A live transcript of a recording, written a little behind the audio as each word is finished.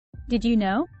Did you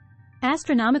know?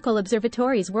 Astronomical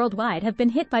observatories worldwide have been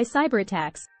hit by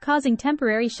cyberattacks, causing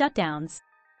temporary shutdowns.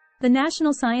 The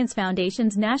National Science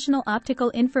Foundation's National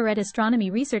Optical Infrared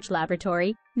Astronomy Research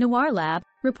Laboratory, NOIR Lab,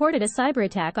 reported a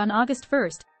cyberattack on August 1,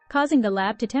 causing the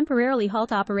lab to temporarily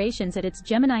halt operations at its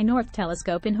Gemini North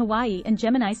telescope in Hawaii and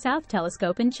Gemini South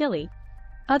telescope in Chile.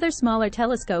 Other smaller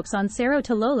telescopes on Cerro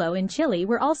Tololo in Chile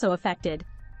were also affected.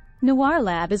 NOIR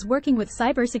Lab is working with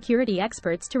cybersecurity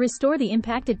experts to restore the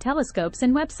impacted telescopes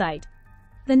and website.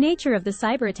 The nature of the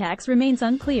cyberattacks remains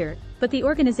unclear, but the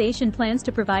organization plans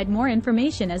to provide more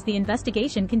information as the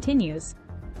investigation continues.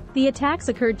 The attacks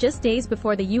occurred just days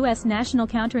before the U.S. National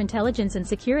Counterintelligence and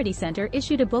Security Center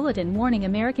issued a bulletin warning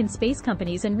American space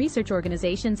companies and research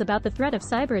organizations about the threat of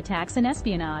cyberattacks and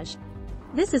espionage.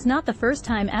 This is not the first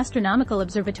time astronomical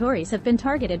observatories have been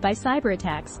targeted by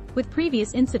cyberattacks, with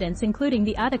previous incidents including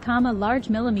the Atacama Large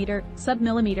Millimeter,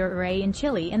 Sub-Millimeter Array in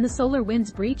Chile and the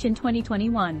SolarWinds breach in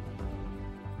 2021.